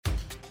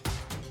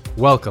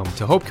Welcome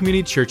to Hope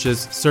Community Church's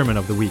Sermon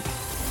of the Week.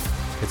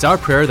 It's our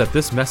prayer that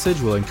this message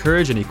will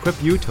encourage and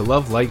equip you to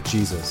love like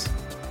Jesus.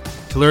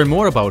 To learn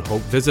more about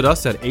Hope, visit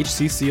us at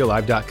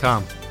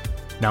hccalive.com.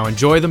 Now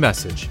enjoy the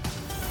message.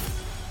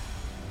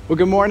 Well,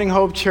 good morning,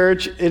 Hope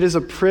Church. It is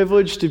a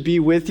privilege to be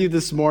with you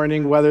this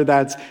morning, whether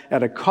that's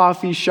at a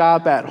coffee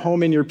shop, at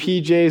home in your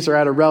PJs, or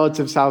at a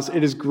relative's house.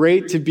 It is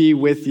great to be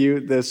with you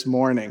this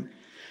morning.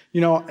 You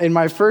know, in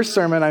my first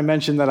sermon, I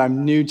mentioned that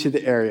I'm new to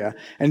the area.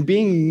 And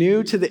being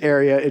new to the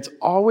area, it's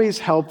always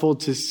helpful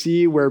to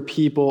see where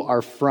people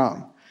are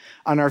from.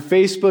 On our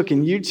Facebook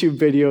and YouTube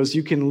videos,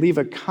 you can leave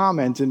a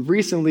comment. And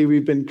recently,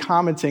 we've been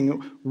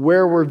commenting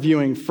where we're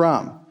viewing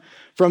from.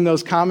 From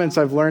those comments,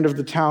 I've learned of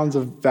the towns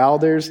of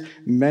Valders,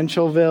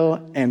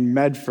 Menchellville, and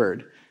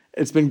Medford.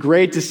 It's been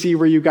great to see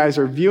where you guys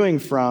are viewing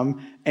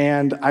from.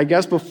 And I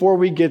guess before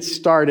we get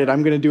started,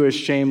 I'm going to do a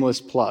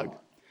shameless plug.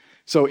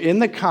 So in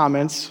the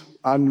comments,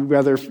 on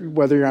whether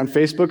you're on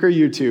Facebook or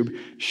YouTube,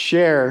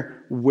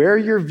 share where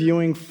you're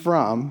viewing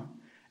from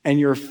and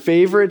your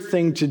favorite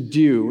thing to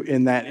do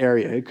in that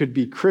area. It could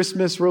be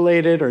Christmas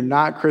related or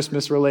not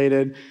Christmas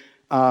related.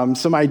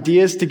 Some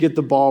ideas to get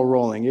the ball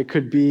rolling. It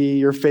could be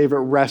your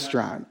favorite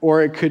restaurant,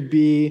 or it could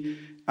be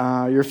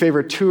your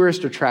favorite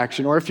tourist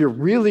attraction, or if you're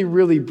really,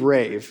 really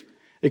brave,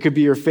 it could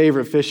be your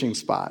favorite fishing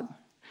spot.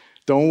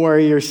 Don't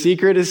worry, your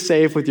secret is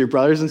safe with your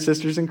brothers and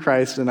sisters in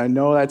Christ, and I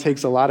know that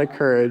takes a lot of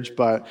courage,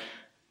 but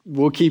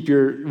we'll keep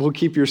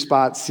your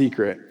spot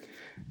secret.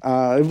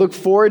 I look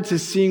forward to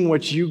seeing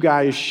what you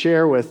guys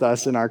share with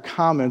us in our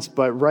comments,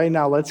 but right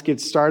now let's get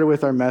started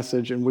with our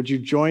message, and would you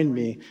join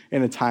me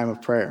in a time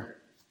of prayer?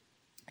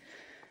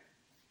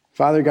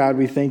 Father God,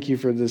 we thank you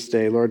for this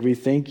day. Lord, we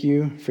thank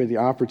you for the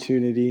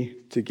opportunity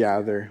to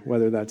gather,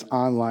 whether that's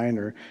online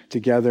or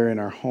together in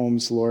our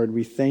homes, Lord.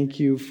 We thank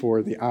you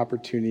for the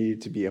opportunity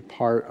to be a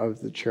part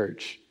of the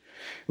church.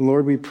 And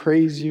Lord, we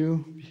praise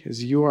you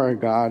because you are a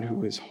God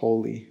who is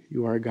holy.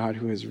 You are a God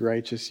who is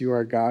righteous. You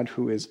are a God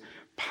who is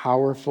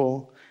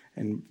powerful,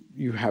 and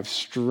you have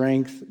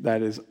strength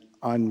that is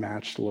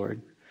unmatched,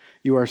 Lord.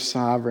 You are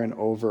sovereign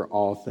over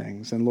all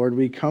things. And Lord,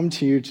 we come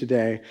to you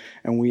today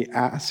and we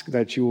ask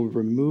that you will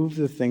remove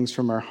the things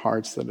from our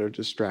hearts that are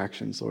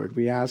distractions, Lord.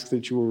 We ask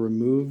that you will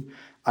remove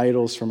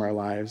idols from our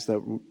lives,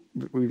 that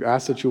we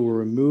ask that you will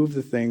remove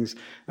the things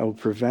that will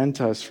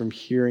prevent us from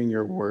hearing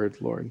your word,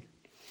 Lord.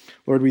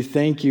 Lord, we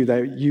thank you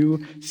that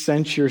you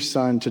sent your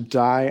Son to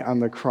die on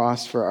the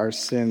cross for our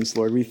sins,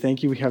 Lord. We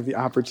thank you we have the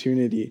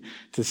opportunity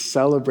to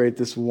celebrate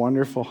this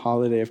wonderful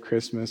holiday of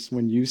Christmas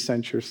when you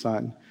sent your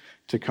Son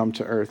to come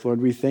to earth. Lord,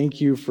 we thank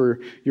you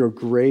for your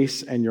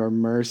grace and your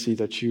mercy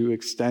that you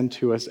extend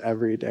to us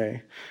every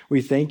day.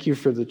 We thank you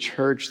for the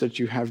church that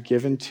you have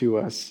given to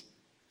us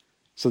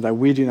so that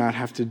we do not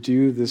have to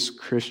do this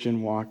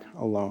Christian walk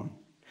alone.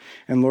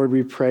 And Lord,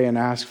 we pray and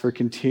ask for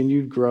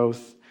continued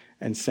growth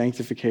and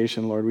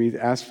sanctification, Lord. We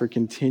ask for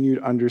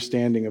continued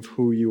understanding of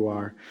who you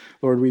are.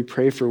 Lord, we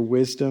pray for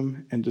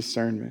wisdom and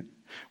discernment.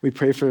 We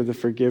pray for the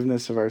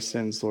forgiveness of our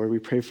sins, Lord. We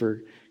pray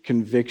for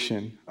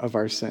conviction of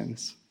our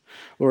sins.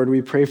 Lord,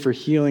 we pray for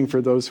healing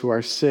for those who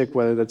are sick,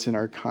 whether that's in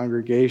our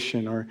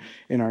congregation or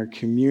in our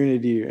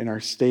community, in our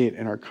state,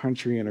 in our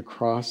country, and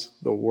across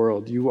the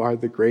world. You are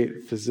the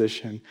great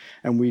physician,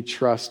 and we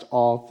trust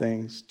all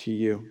things to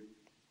you.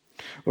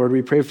 Lord,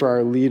 we pray for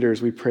our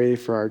leaders. We pray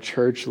for our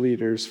church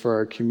leaders, for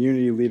our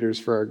community leaders,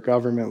 for our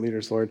government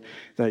leaders, Lord,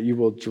 that you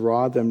will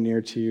draw them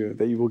near to you,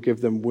 that you will give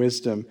them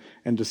wisdom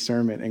and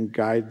discernment and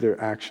guide their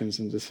actions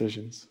and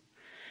decisions.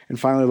 And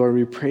finally, Lord,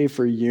 we pray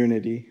for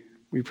unity.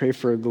 We pray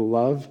for the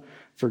love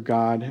for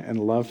God and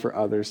love for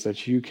others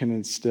that you can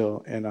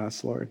instill in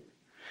us, Lord.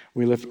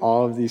 We lift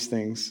all of these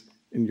things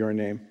in your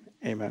name.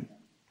 Amen.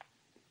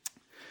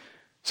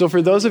 So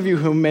for those of you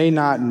who may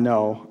not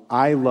know,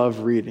 I love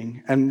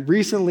reading. And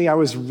recently I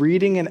was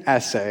reading an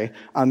essay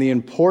on the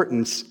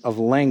importance of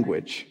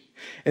language.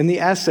 In the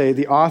essay,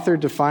 the author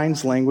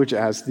defines language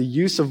as the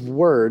use of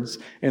words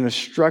in a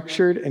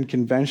structured and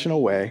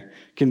conventional way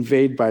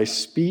conveyed by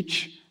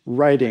speech,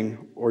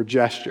 writing, or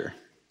gesture.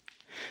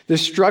 The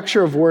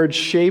structure of words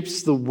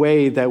shapes the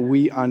way that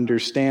we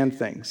understand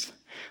things.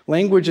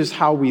 Language is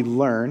how we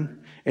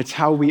learn, it's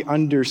how we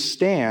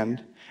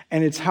understand,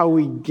 and it's how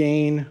we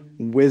gain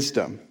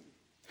wisdom.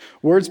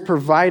 Words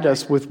provide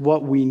us with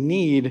what we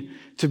need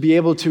to be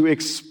able to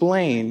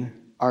explain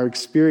our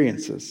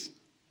experiences.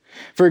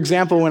 For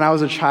example, when I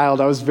was a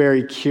child, I was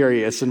very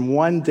curious, and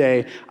one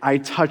day I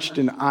touched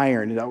an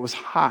iron that was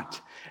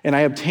hot, and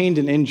I obtained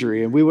an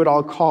injury, and we would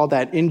all call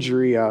that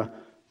injury a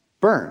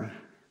burn,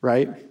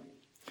 right?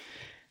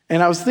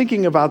 And I was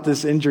thinking about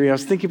this injury. I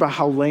was thinking about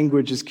how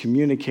language is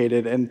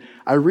communicated. And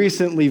I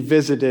recently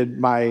visited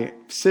my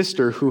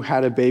sister who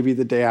had a baby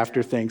the day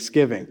after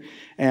Thanksgiving.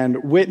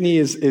 And Whitney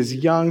is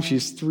young.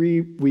 She's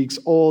 3 weeks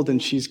old, and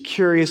she's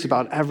curious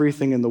about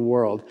everything in the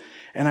world.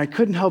 And I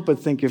couldn't help but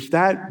think, if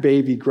that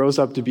baby grows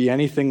up to be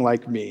anything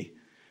like me,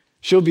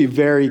 she'll be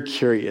very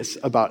curious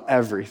about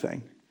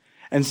everything.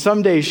 And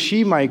someday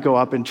she might go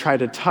up and try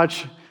to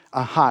touch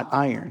a hot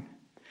iron.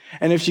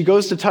 And if she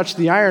goes to touch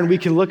the iron, we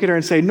can look at her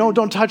and say, no,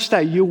 don't touch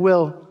that. You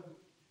will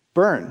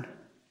burn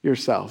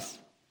yourself.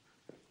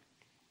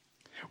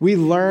 We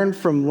learn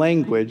from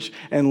language,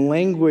 and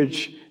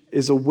language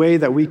is a way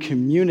that we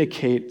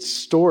communicate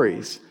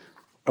stories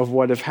of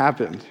what have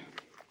happened.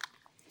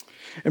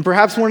 And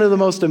perhaps one of the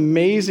most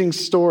amazing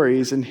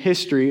stories in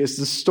history is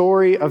the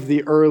story of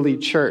the early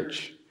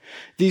church.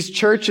 These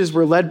churches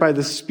were led by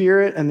the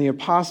Spirit and the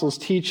apostles'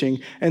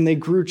 teaching, and they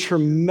grew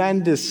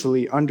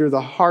tremendously under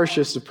the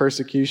harshest of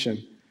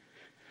persecution.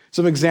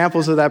 Some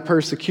examples of that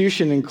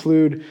persecution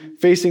include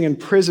facing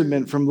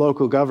imprisonment from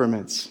local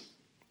governments.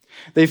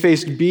 They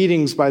faced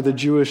beatings by the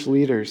Jewish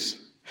leaders.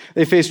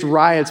 They faced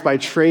riots by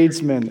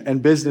tradesmen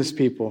and business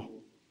people.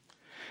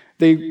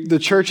 The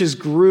churches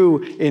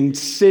grew in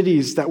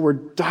cities that were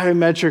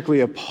diametrically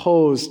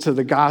opposed to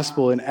the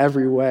gospel in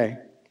every way.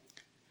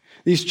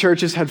 These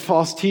churches had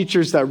false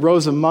teachers that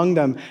rose among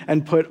them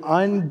and put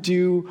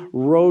undue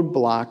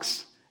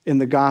roadblocks in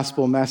the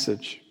gospel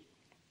message.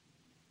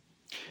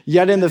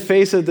 Yet in the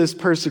face of this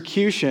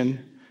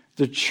persecution,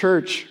 the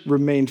church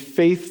remained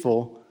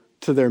faithful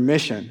to their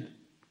mission.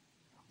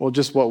 Well,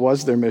 just what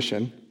was their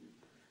mission?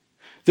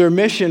 Their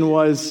mission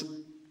was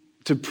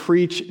to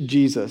preach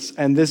Jesus,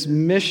 and this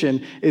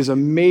mission is a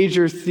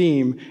major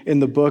theme in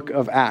the book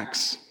of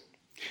Acts.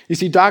 You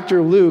see,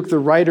 Dr. Luke, the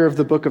writer of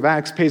the book of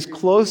Acts, pays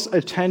close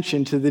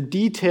attention to the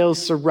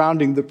details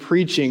surrounding the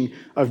preaching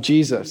of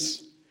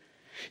Jesus.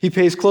 He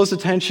pays close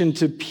attention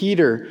to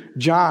Peter,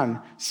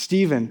 John,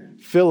 Stephen,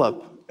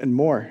 Philip, and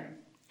more.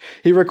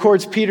 He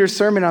records Peter's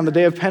sermon on the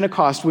day of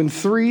Pentecost when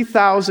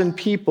 3,000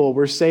 people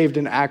were saved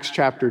in Acts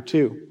chapter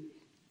 2.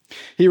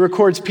 He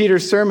records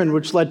Peter's sermon,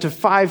 which led to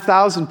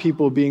 5,000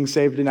 people being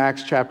saved in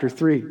Acts chapter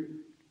 3.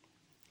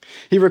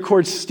 He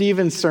records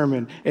Stephen's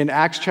sermon in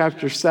Acts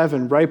chapter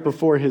 7, right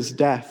before his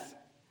death.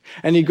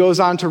 And he goes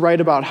on to write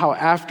about how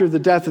after the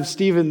death of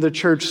Stephen, the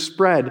church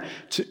spread,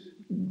 to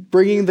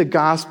bringing the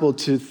gospel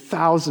to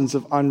thousands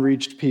of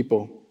unreached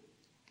people.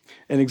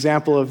 An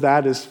example of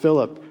that is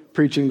Philip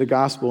preaching the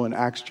gospel in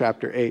Acts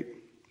chapter 8.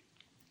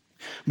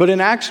 But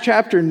in Acts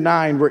chapter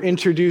 9, we're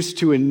introduced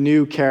to a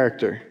new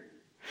character.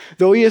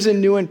 Though he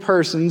isn't new in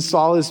person,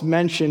 Saul is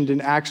mentioned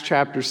in Acts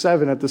chapter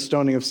 7 at the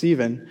stoning of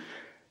Stephen.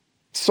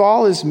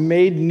 Saul is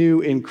made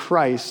new in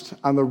Christ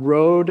on the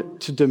road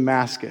to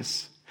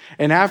Damascus.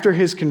 And after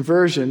his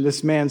conversion,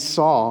 this man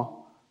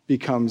Saul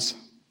becomes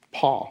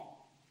Paul.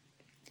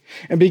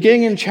 And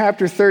beginning in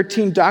chapter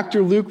 13,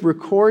 Dr. Luke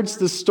records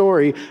the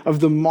story of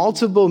the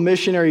multiple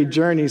missionary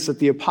journeys that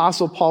the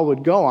Apostle Paul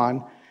would go on,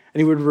 and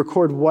he would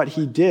record what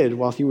he did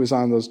while he was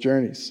on those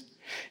journeys.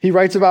 He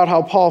writes about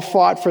how Paul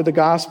fought for the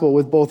gospel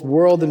with both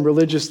world and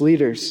religious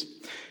leaders.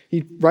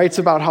 He writes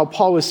about how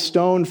Paul was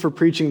stoned for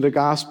preaching the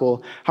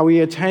gospel, how he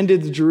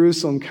attended the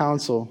Jerusalem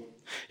council.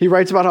 He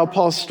writes about how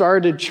Paul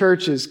started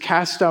churches,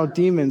 cast out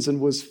demons,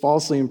 and was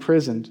falsely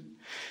imprisoned.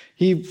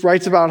 He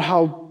writes about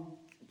how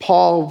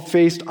Paul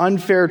faced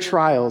unfair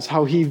trials,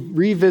 how he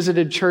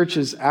revisited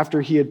churches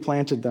after he had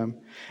planted them.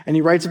 And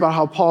he writes about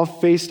how Paul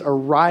faced a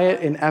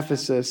riot in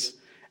Ephesus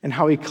and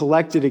how he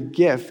collected a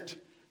gift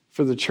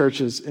for the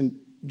churches in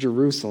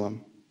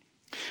Jerusalem.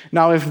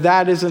 Now, if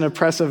that isn't an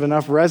impressive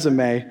enough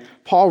resume,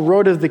 Paul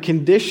wrote of the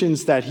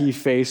conditions that he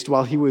faced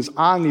while he was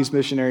on these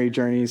missionary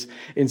journeys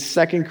in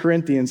 2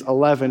 Corinthians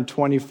 11,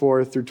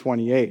 24 through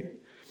 28.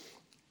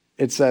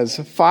 It says,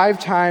 5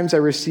 times I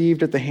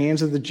received at the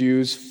hands of the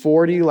Jews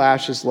 40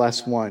 lashes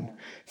less one.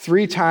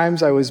 3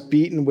 times I was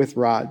beaten with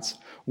rods.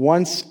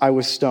 Once I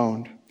was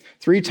stoned.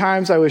 3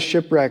 times I was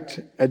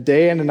shipwrecked. A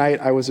day and a night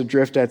I was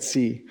adrift at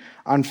sea,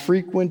 on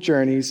frequent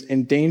journeys,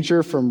 in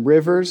danger from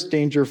rivers,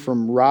 danger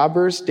from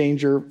robbers,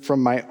 danger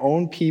from my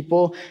own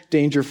people,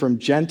 danger from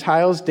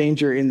Gentiles,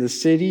 danger in the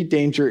city,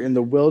 danger in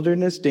the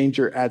wilderness,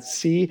 danger at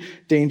sea,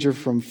 danger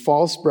from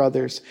false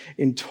brothers,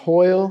 in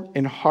toil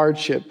and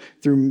hardship,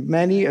 through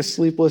many a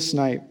sleepless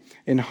night,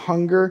 in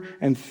hunger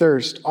and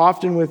thirst,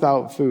 often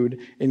without food,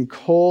 in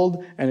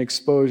cold and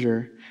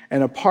exposure.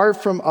 And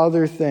apart from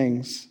other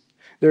things,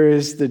 there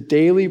is the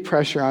daily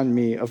pressure on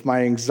me of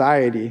my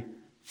anxiety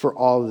for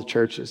all the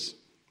churches.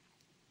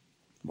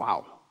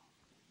 Wow.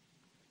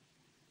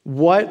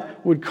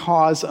 What would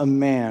cause a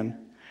man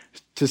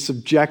to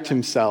subject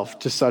himself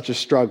to such a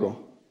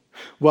struggle?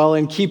 Well,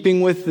 in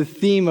keeping with the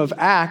theme of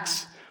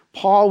Acts,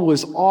 Paul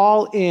was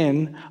all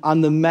in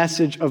on the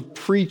message of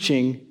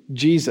preaching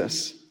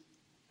Jesus.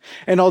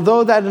 And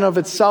although that in of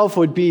itself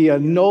would be a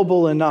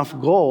noble enough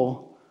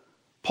goal,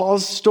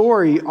 Paul's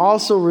story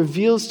also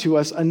reveals to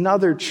us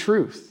another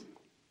truth.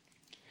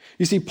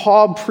 You see,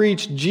 Paul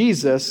preached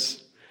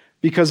Jesus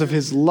because of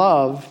his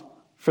love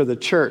for the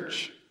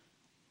church.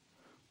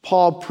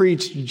 Paul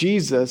preached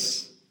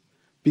Jesus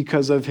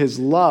because of his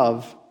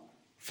love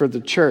for the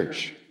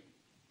church.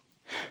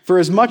 For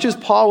as much as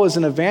Paul was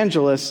an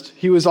evangelist,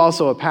 he was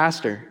also a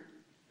pastor.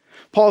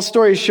 Paul's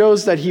story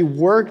shows that he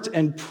worked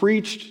and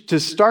preached to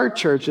start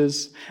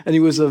churches, and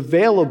he was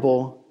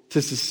available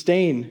to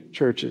sustain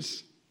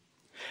churches.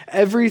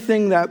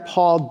 Everything that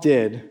Paul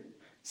did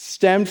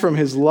stemmed from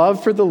his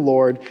love for the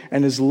Lord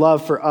and his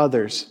love for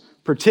others,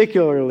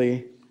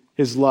 particularly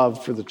his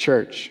love for the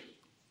church.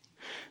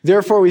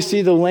 Therefore, we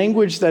see the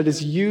language that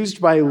is used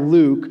by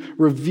Luke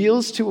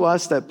reveals to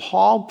us that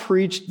Paul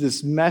preached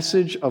this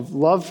message of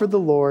love for the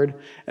Lord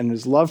and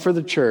his love for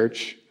the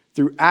church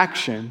through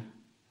action,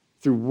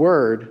 through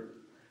word,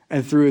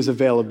 and through his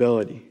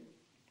availability.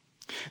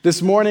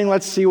 This morning,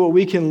 let's see what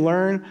we can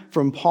learn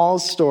from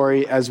Paul's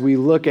story as we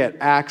look at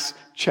Acts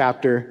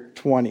chapter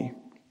 20.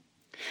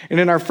 And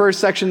in our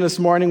first section this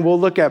morning, we'll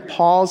look at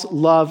Paul's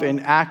love in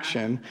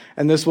action,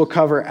 and this will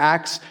cover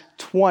Acts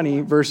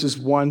 20, verses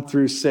 1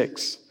 through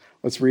 6.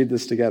 Let's read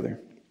this together.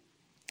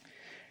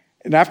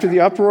 And after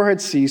the uproar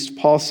had ceased,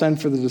 Paul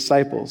sent for the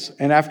disciples,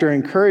 and after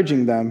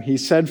encouraging them, he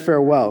said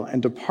farewell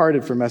and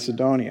departed for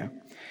Macedonia.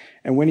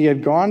 And when he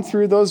had gone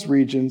through those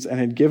regions and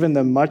had given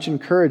them much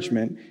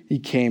encouragement, he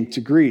came to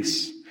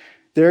Greece.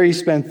 There he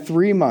spent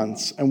 3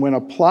 months, and when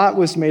a plot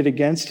was made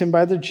against him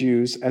by the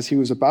Jews, as he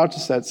was about to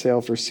set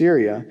sail for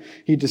Syria,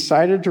 he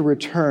decided to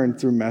return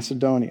through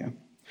Macedonia.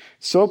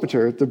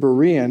 Sopater, the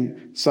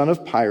Berean, son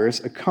of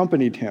Pyrrhus,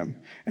 accompanied him,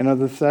 and of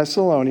the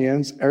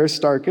Thessalonians,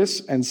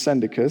 Aristarchus and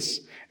Syndicus,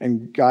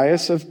 and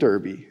Gaius of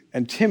Derbe,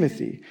 and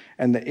Timothy,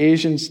 and the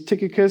Asians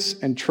Tychicus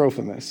and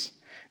Trophimus.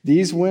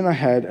 These went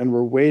ahead and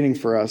were waiting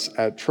for us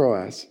at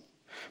Troas.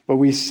 But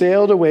we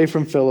sailed away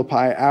from Philippi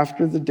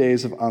after the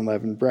days of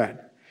unleavened bread.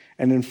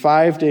 And in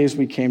 5 days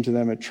we came to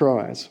them at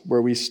Troas,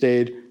 where we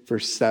stayed for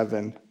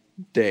 7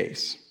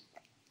 days.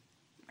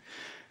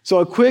 So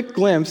a quick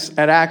glimpse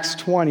at Acts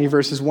 20,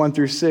 verses 1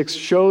 through 6,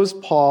 shows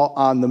Paul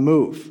on the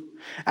move.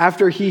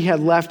 After he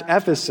had left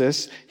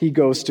Ephesus, he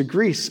goes to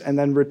Greece and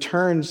then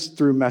returns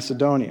through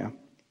Macedonia.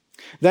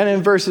 Then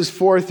in verses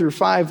 4 through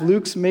 5,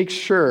 Luke makes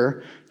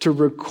sure to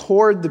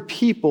record the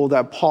people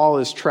that Paul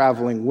is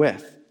traveling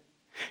with.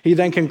 He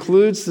then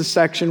concludes the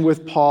section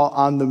with Paul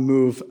on the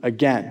move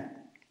again.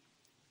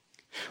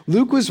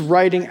 Luke was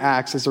writing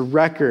Acts as a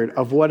record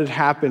of what had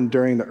happened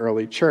during the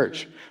early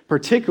church,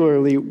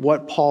 particularly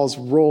what Paul's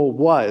role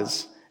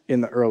was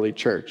in the early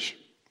church.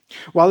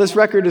 While this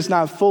record is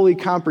not fully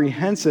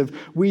comprehensive,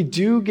 we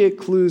do get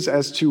clues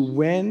as to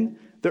when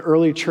the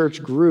early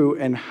church grew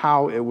and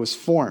how it was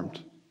formed.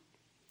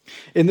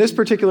 In this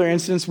particular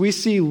instance, we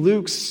see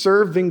Luke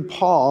serving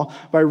Paul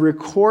by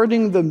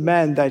recording the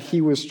men that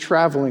he was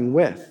traveling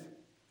with.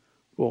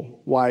 Well,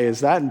 why is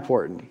that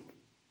important?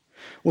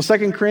 Well,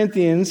 2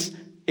 Corinthians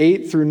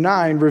 8 through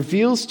 9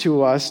 reveals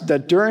to us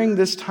that during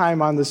this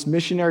time on this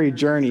missionary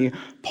journey,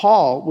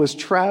 Paul was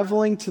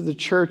traveling to the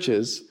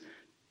churches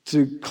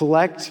to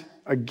collect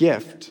a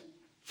gift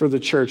for the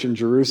church in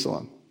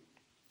Jerusalem.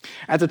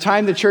 At the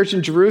time, the church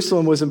in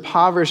Jerusalem was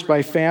impoverished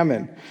by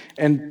famine,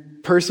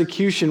 and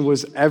persecution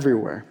was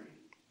everywhere.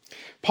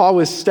 Paul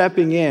was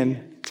stepping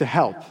in to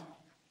help.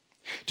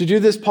 To do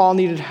this, Paul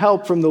needed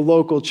help from the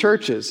local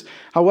churches.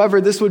 However,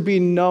 this would be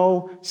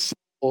no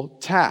simple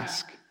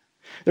task.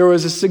 There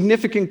was a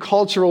significant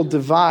cultural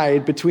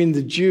divide between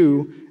the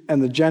Jew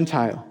and the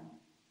Gentile.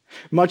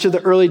 Much of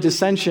the early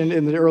dissension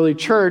in the early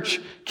church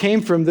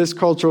came from this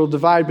cultural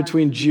divide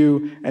between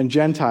Jew and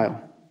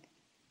Gentile.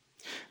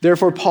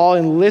 Therefore, Paul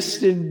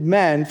enlisted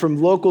men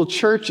from local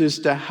churches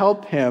to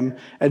help him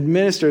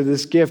administer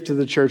this gift to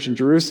the church in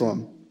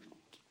Jerusalem.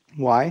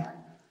 Why?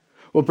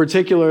 Well,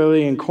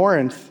 particularly in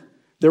Corinth,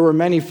 there were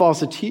many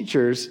false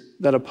teachers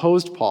that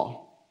opposed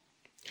Paul.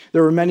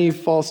 There were many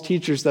false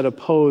teachers that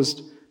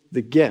opposed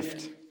the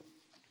gift.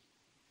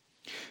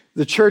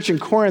 The church in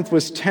Corinth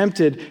was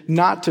tempted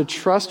not to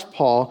trust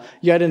Paul,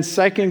 yet in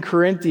 2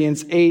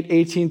 Corinthians 8,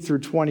 18 through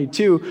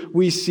 22,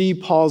 we see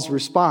Paul's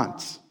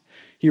response.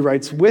 He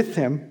writes, "With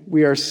him,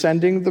 we are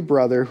sending the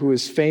brother who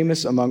is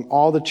famous among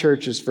all the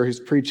churches for his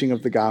preaching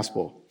of the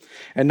gospel.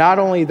 And not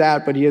only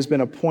that, but he has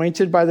been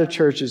appointed by the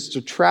churches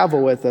to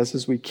travel with us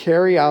as we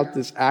carry out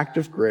this act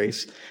of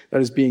grace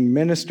that is being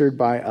ministered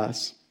by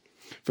us,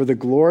 for the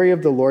glory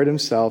of the Lord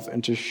himself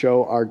and to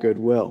show our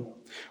goodwill.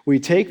 We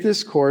take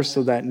this course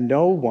so that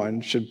no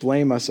one should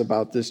blame us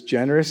about this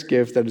generous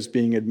gift that is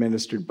being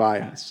administered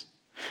by us.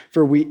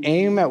 For we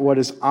aim at what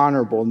is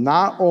honorable,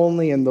 not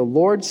only in the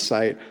Lord's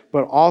sight,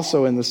 but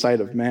also in the sight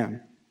of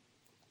man.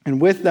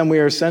 And with them we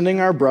are sending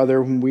our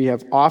brother, whom we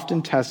have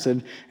often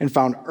tested and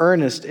found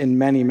earnest in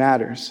many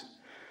matters,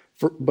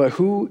 but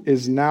who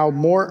is now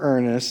more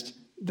earnest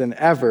than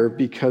ever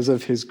because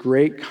of his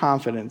great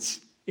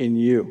confidence in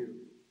you."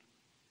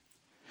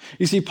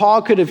 You see,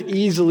 Paul could have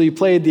easily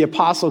played the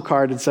apostle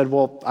card and said,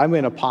 "Well, I'm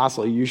an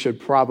apostle, you should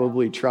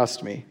probably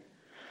trust me,"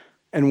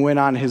 and went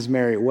on his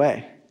merry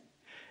way.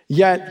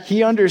 Yet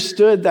he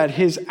understood that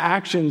his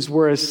actions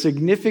were a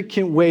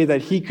significant way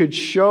that he could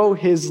show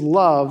his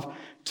love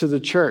to the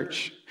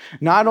church.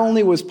 Not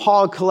only was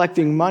Paul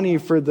collecting money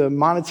for the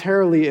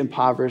monetarily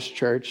impoverished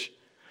church,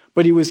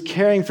 but he was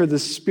caring for the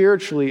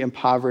spiritually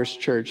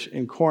impoverished church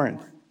in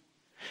Corinth.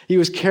 He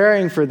was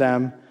caring for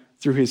them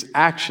through his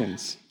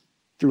actions,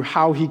 through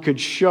how he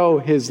could show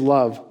his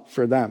love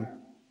for them.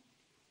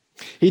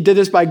 He did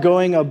this by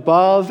going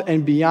above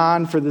and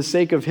beyond for the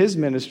sake of his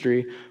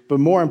ministry, but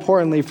more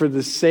importantly, for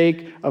the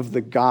sake of the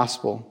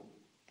gospel.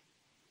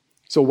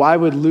 So why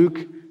would Luke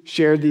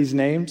shared these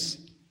names?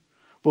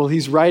 Well,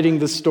 he's writing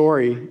the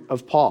story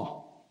of Paul.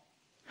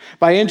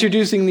 By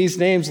introducing these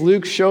names,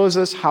 Luke shows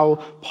us how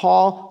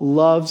Paul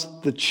loves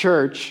the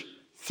church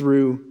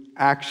through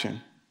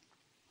action.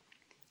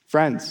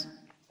 Friends,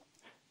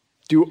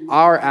 do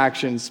our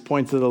actions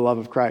point to the love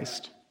of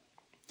Christ?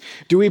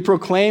 Do we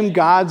proclaim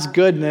God's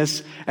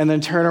goodness and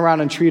then turn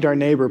around and treat our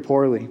neighbor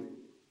poorly?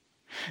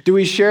 Do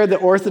we share the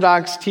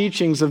orthodox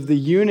teachings of the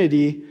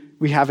unity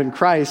we have in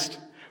Christ,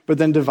 but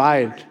then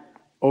divide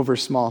over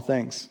small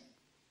things?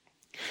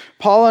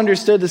 Paul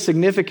understood the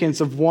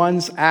significance of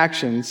one's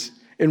actions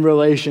in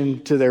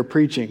relation to their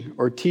preaching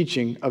or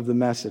teaching of the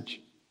message.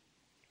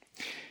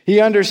 He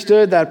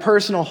understood that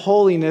personal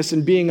holiness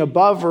and being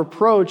above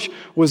reproach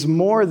was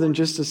more than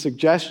just a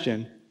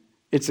suggestion.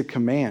 It's a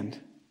command.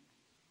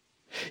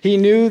 He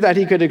knew that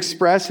he could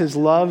express his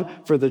love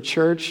for the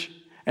church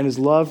and his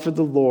love for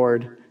the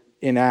Lord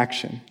in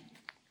action.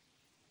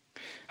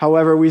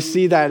 However, we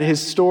see that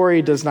his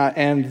story does not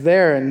end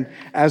there. And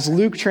as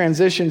Luke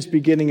transitions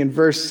beginning in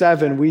verse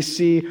 7, we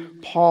see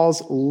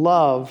Paul's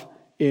love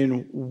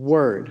in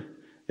word.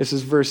 This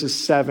is verses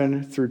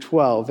 7 through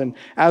 12. And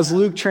as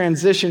Luke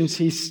transitions,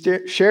 he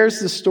shares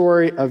the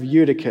story of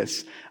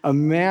Eutychus, a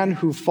man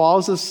who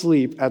falls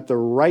asleep at the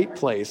right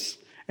place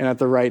and at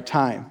the right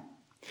time.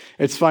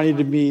 It's funny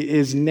to me,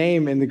 his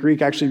name in the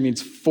Greek actually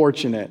means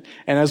fortunate.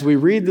 And as we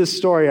read this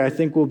story, I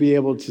think we'll be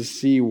able to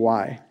see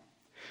why.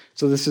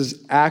 So this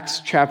is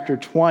Acts chapter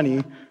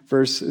 20,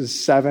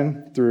 verses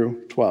 7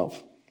 through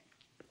 12.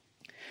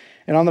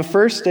 And on the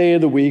first day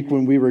of the week,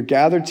 when we were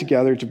gathered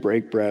together to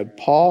break bread,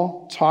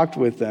 Paul talked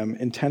with them,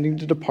 intending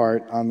to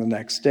depart on the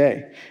next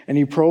day. And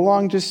he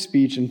prolonged his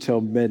speech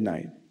until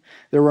midnight.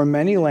 There were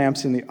many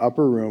lamps in the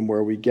upper room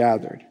where we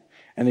gathered.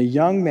 And a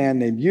young man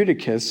named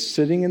Eutychus,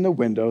 sitting in the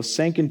window,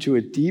 sank into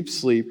a deep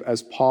sleep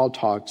as Paul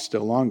talked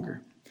still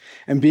longer.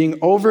 And being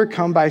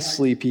overcome by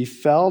sleep, he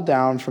fell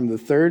down from the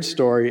third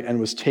story and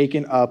was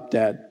taken up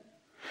dead.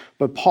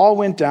 But Paul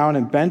went down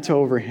and bent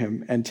over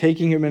him, and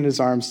taking him in his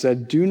arms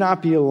said, "Do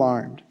not be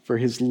alarmed, for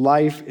his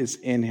life is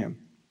in him."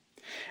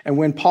 And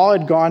when Paul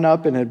had gone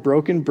up and had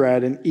broken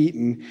bread and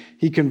eaten,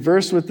 he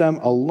conversed with them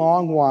a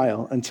long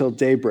while until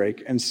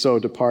daybreak, and so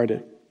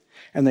departed.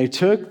 And they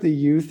took the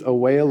youth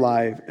away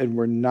alive and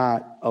were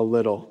not a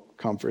little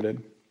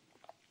comforted.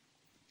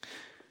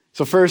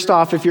 So first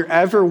off, if you're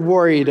ever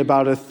worried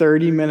about a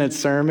 30-minute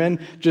sermon,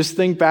 just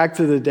think back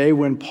to the day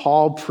when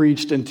Paul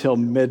preached until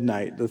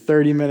midnight. The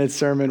 30-minute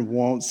sermon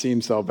won't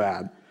seem so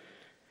bad.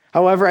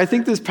 However, I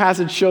think this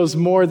passage shows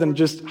more than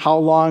just how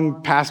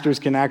long pastors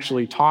can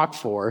actually talk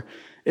for.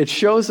 It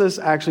shows us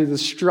actually the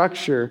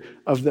structure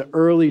of the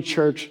early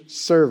church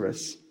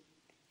service.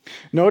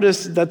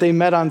 Notice that they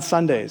met on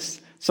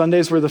Sundays.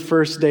 Sundays were the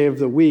first day of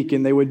the week,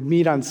 and they would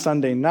meet on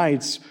Sunday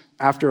nights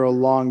after a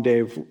long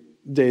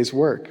day's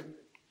work.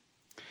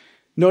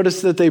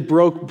 Notice that they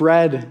broke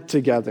bread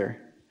together.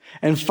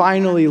 And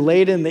finally,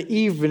 late in the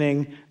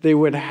evening, they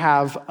would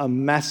have a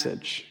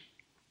message.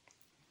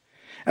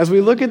 As we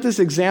look at this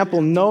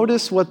example,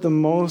 notice what the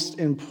most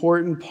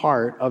important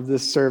part of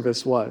this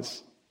service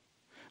was.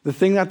 The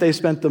thing that they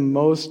spent the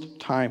most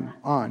time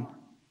on.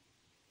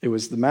 It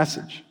was the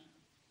message.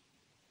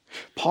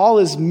 Paul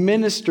is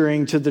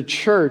ministering to the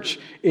church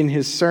in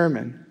his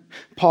sermon.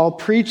 Paul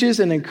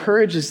preaches and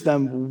encourages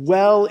them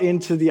well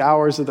into the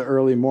hours of the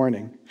early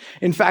morning.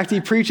 In fact,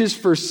 he preaches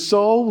for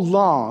so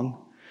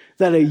long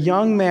that a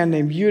young man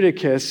named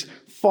Eutychus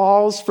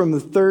falls from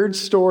the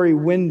third-story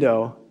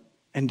window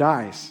and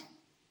dies.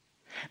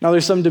 Now,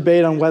 there's some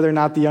debate on whether or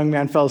not the young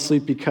man fell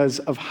asleep because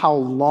of how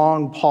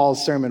long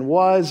Paul's sermon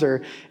was,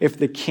 or if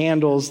the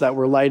candles that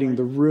were lighting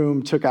the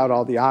room took out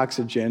all the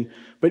oxygen.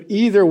 But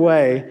either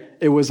way,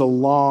 it was a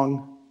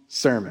long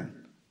sermon.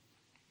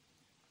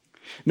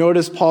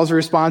 Notice Paul's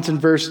response in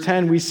verse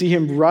 10. We see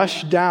him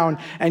rush down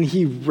and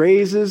he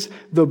raises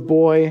the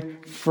boy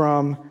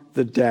from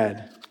the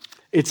dead.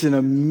 It's an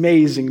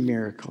amazing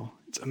miracle.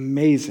 It's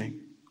amazing.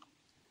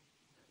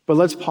 But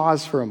let's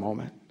pause for a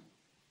moment.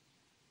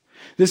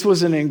 This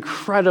was an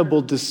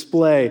incredible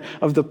display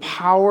of the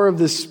power of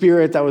the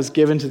Spirit that was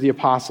given to the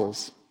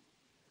apostles.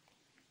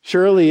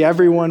 Surely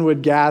everyone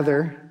would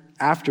gather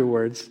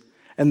afterwards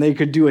and they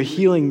could do a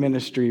healing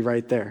ministry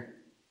right there.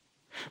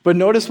 But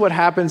notice what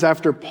happens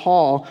after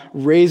Paul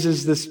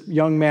raises this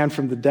young man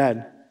from the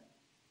dead.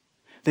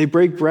 They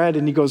break bread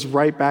and he goes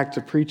right back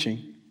to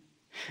preaching.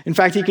 In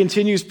fact, he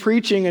continues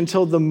preaching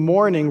until the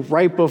morning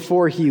right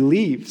before he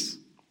leaves.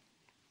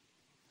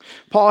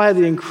 Paul had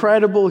the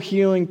incredible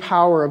healing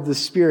power of the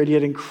Spirit. He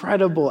had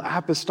incredible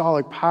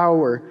apostolic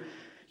power,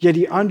 yet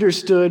he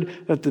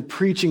understood that the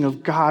preaching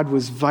of God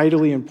was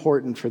vitally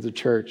important for the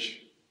church.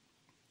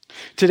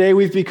 Today,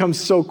 we've become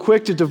so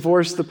quick to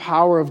divorce the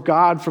power of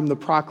God from the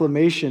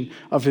proclamation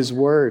of his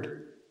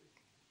word.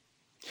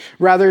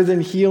 Rather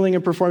than healing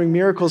and performing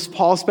miracles,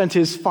 Paul spent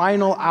his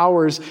final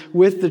hours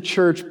with the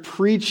church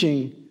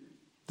preaching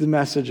the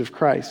message of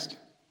Christ.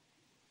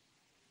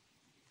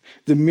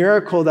 The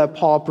miracle that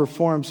Paul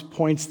performs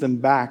points them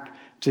back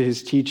to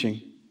his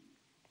teaching.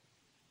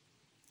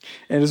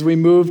 And as we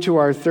move to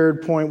our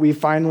third point, we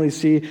finally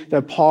see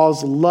that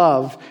Paul's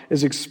love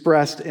is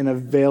expressed in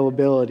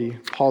availability.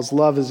 Paul's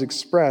love is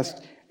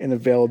expressed in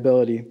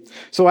availability.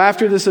 So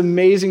after this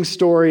amazing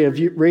story of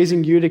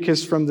raising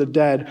Eutychus from the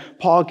dead,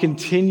 Paul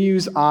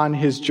continues on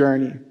his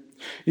journey.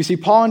 You see,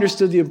 Paul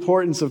understood the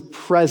importance of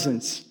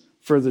presence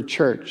for the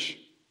church.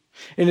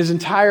 In his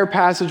entire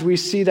passage, we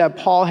see that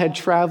Paul had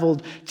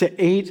traveled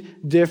to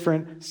 8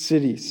 different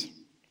cities.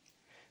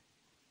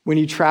 When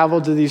he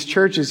traveled to these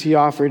churches, he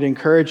offered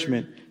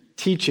encouragement,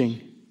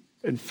 teaching,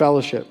 and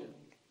fellowship.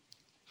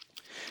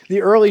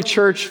 The early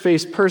church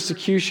faced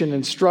persecution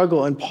and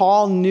struggle, and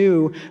Paul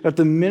knew that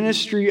the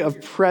ministry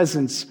of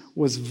presence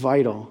was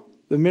vital.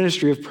 The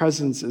ministry of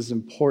presence is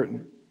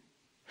important.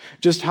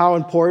 Just how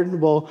important?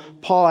 Well,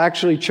 Paul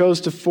actually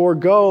chose to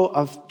forego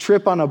a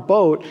trip on a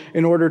boat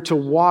in order to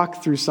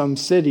walk through some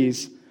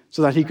cities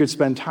so that he could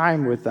spend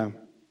time with them.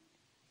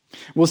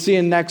 We'll see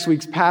in next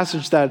week's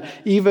passage that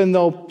even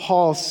though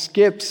Paul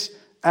skips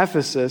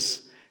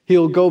Ephesus,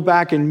 he'll go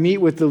back and meet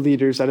with the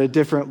leaders at a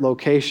different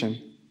location.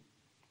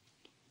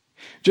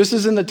 Just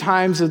as in the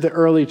times of the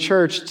early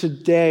church,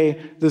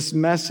 today this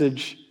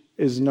message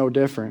is no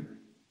different.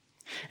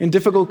 In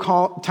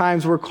difficult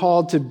times, we're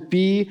called to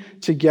be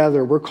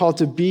together. We're called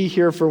to be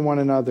here for one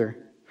another.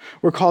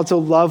 We're called to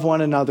love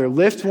one another,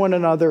 lift one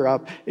another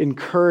up,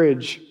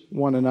 encourage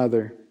one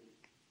another.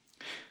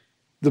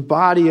 The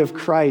body of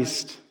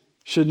Christ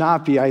should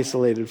not be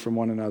isolated from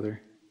one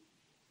another.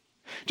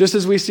 Just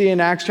as we see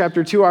in Acts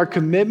chapter 2, our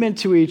commitment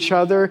to each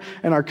other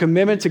and our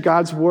commitment to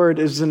God's word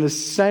is an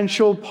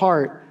essential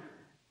part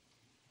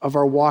of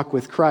our walk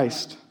with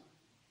Christ.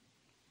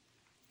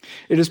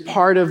 It is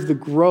part of the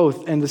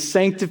growth and the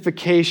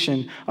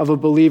sanctification of a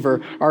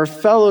believer. Our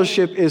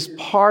fellowship is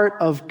part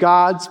of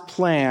God's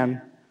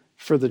plan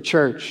for the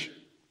church.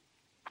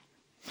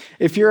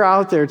 If you're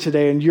out there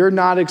today and you're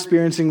not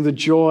experiencing the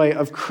joy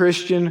of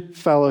Christian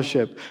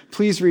fellowship,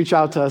 please reach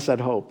out to us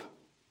at Hope.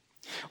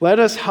 Let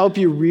us help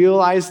you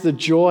realize the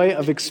joy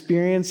of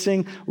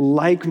experiencing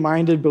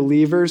like-minded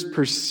believers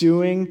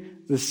pursuing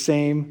the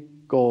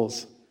same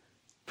goals,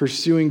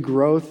 pursuing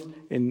growth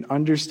in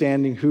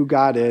understanding who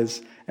God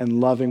is and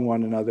loving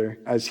one another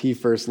as he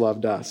first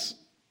loved us.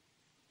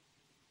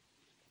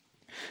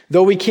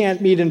 Though we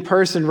can't meet in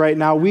person right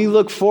now, we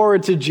look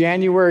forward to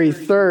January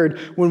 3rd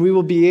when we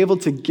will be able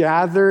to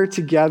gather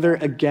together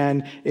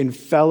again in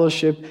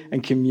fellowship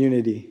and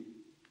community.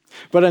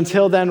 But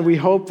until then, we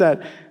hope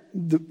that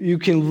you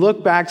can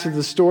look back to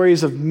the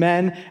stories of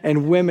men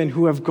and women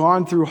who have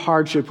gone through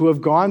hardship, who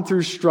have gone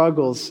through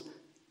struggles,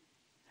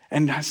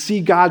 and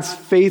see God's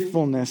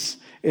faithfulness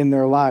in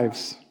their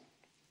lives.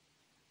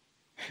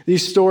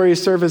 These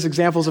stories serve as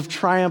examples of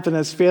triumph and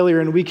as failure,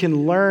 and we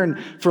can learn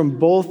from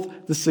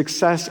both the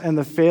success and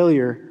the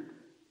failure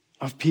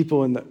of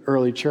people in the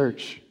early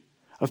church,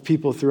 of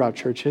people throughout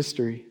church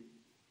history.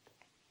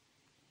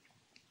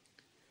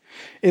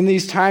 In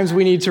these times,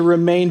 we need to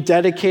remain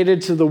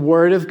dedicated to the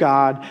Word of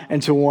God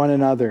and to one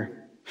another.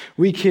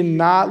 We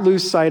cannot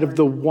lose sight of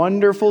the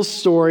wonderful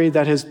story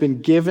that has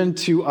been given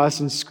to us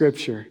in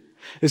Scripture,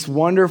 this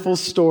wonderful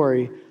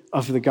story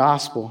of the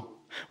gospel.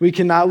 We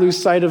cannot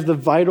lose sight of the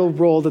vital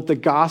role that the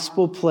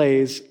gospel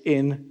plays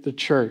in the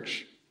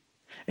church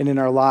and in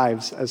our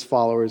lives as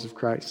followers of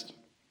Christ.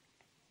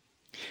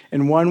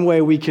 And one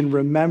way we can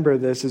remember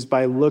this is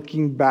by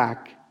looking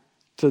back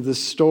to the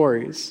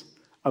stories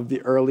of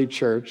the early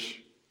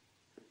church.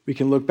 We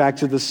can look back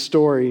to the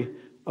story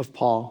of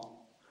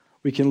Paul.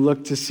 We can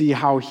look to see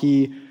how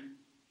he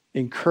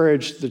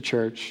encouraged the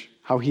church,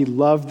 how he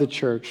loved the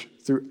church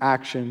through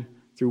action,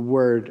 through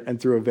word, and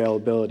through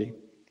availability.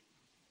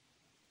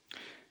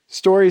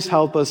 Stories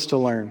help us to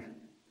learn.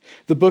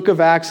 The book of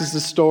Acts is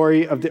the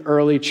story of the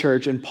early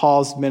church and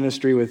Paul's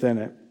ministry within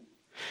it.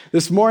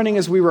 This morning,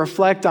 as we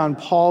reflect on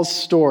Paul's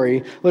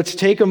story, let's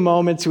take a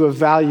moment to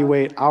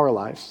evaluate our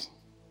lives.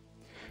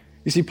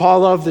 You see, Paul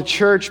loved the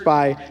church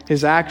by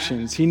his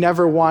actions. He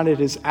never wanted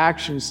his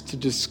actions to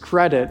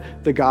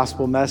discredit the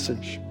gospel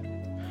message.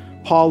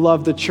 Paul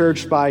loved the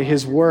church by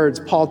his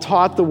words. Paul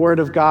taught the word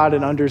of God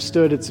and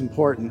understood its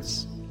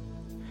importance.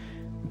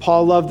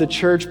 Paul loved the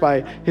church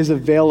by his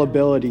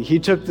availability. He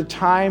took the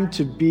time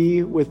to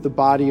be with the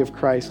body of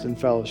Christ in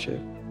fellowship.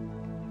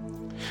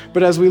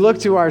 But as we look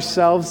to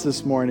ourselves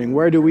this morning,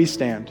 where do we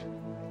stand?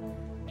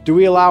 Do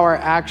we allow our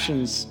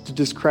actions to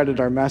discredit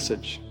our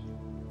message?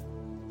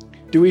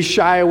 Do we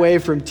shy away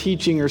from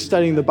teaching or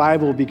studying the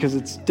Bible because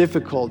it's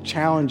difficult,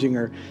 challenging,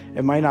 or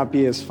it might not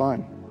be as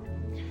fun?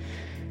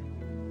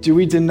 Do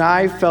we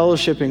deny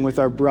fellowshipping with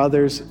our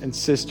brothers and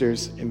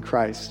sisters in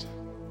Christ?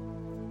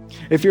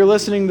 If you're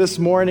listening this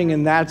morning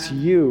and that's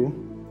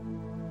you,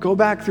 go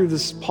back through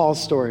this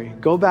Paul's story.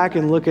 Go back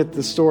and look at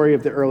the story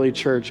of the early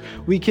church.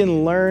 We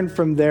can learn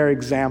from their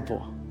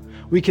example.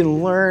 We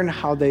can learn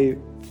how they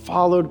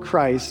followed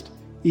Christ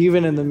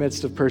even in the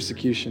midst of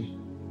persecution.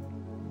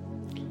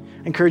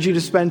 I encourage you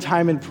to spend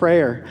time in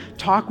prayer.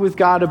 Talk with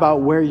God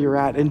about where you're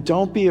at, and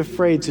don't be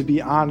afraid to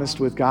be honest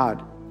with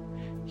God.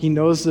 He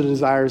knows the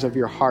desires of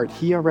your heart.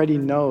 He already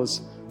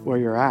knows where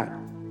you're at.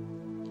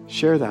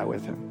 share that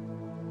with him.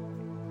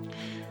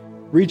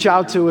 Reach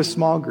out to a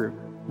small group.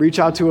 Reach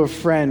out to a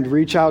friend.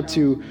 Reach out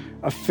to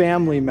a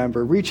family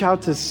member. Reach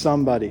out to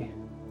somebody.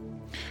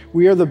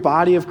 We are the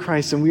body of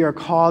Christ, and we are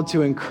called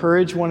to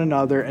encourage one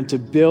another and to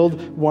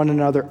build one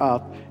another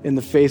up in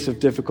the face of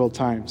difficult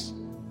times.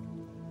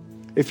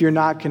 If you're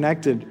not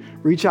connected,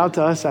 reach out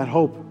to us at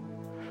Hope.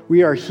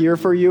 We are here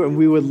for you, and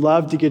we would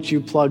love to get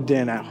you plugged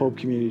in at Hope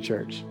Community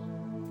Church.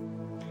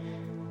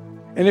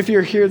 And if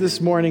you're here this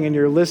morning and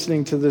you're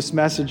listening to this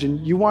message and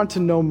you want to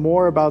know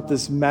more about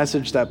this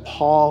message that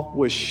Paul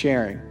was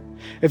sharing,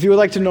 if you would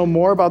like to know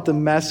more about the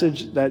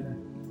message that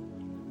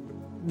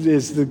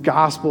is the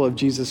gospel of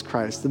Jesus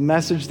Christ, the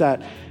message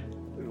that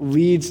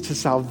leads to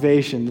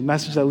salvation, the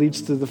message that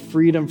leads to the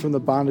freedom from the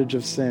bondage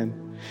of sin,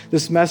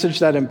 this message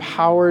that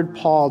empowered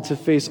Paul to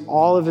face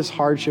all of his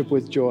hardship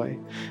with joy,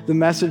 the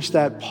message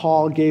that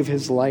Paul gave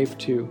his life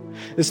to,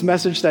 this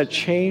message that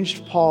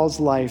changed Paul's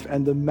life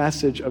and the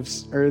message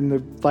in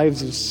the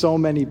lives of so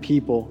many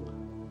people.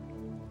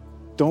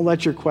 Don't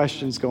let your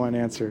questions go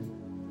unanswered.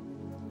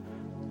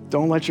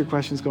 Don't let your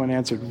questions go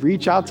unanswered.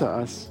 Reach out to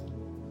us.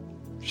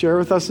 Share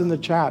with us in the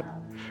chat.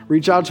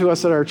 Reach out to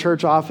us at our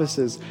church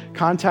offices.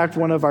 Contact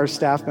one of our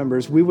staff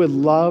members. We would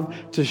love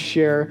to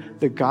share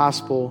the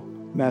gospel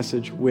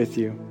message with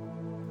you.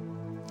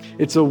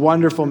 It's a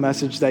wonderful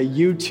message that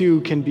you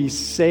too can be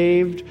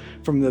saved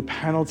from the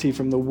penalty,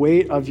 from the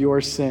weight of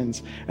your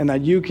sins, and that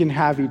you can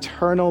have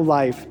eternal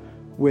life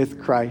with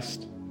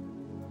Christ.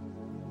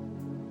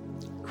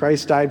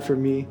 Christ died for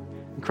me,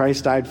 and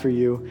Christ died for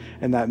you,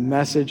 and that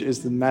message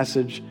is the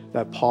message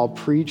that Paul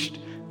preached,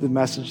 the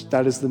message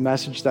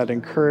that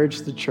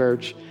encouraged the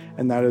church,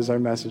 and that is our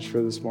message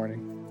for this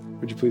morning.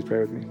 Would you please pray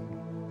with me?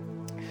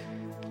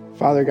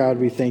 Father God,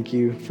 we thank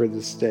you for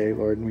this day,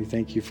 Lord, and we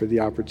thank you for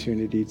the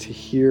opportunity to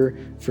hear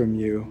from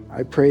you.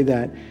 I pray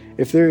that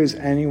if there is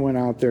anyone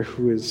out there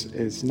who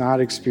is not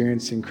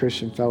experiencing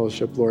Christian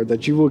fellowship, Lord,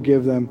 that you will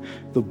give them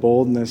the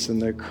boldness and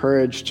the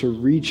courage to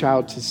reach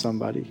out to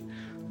somebody.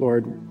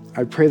 Lord,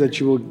 I pray that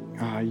you will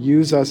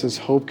use us as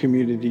Hope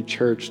Community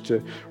Church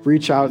to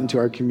reach out into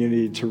our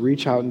community, to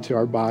reach out into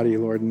our body,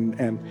 Lord,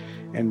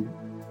 and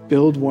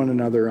build one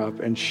another up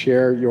and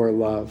share your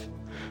love.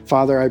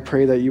 Father, I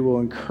pray that you will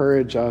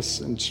encourage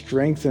us and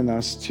strengthen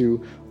us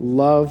to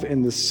love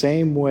in the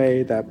same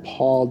way that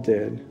Paul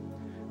did,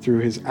 through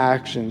his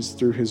actions,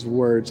 through his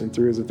words, and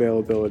through his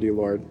availability,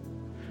 Lord.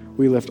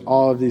 We lift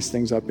all of these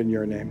things up in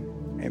your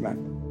name.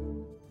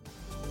 Amen.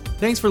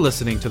 Thanks for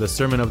listening to the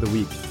Sermon of the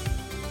Week.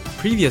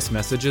 Previous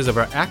messages of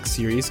our Acts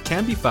series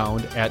can be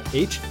found at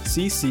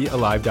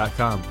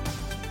hccalive.com.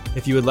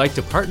 If you would like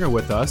to partner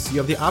with us, you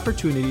have the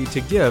opportunity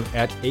to give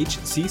at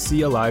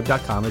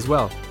hccalive.com as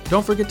well.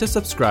 Don't forget to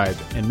subscribe,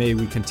 and may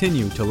we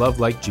continue to love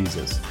like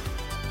Jesus.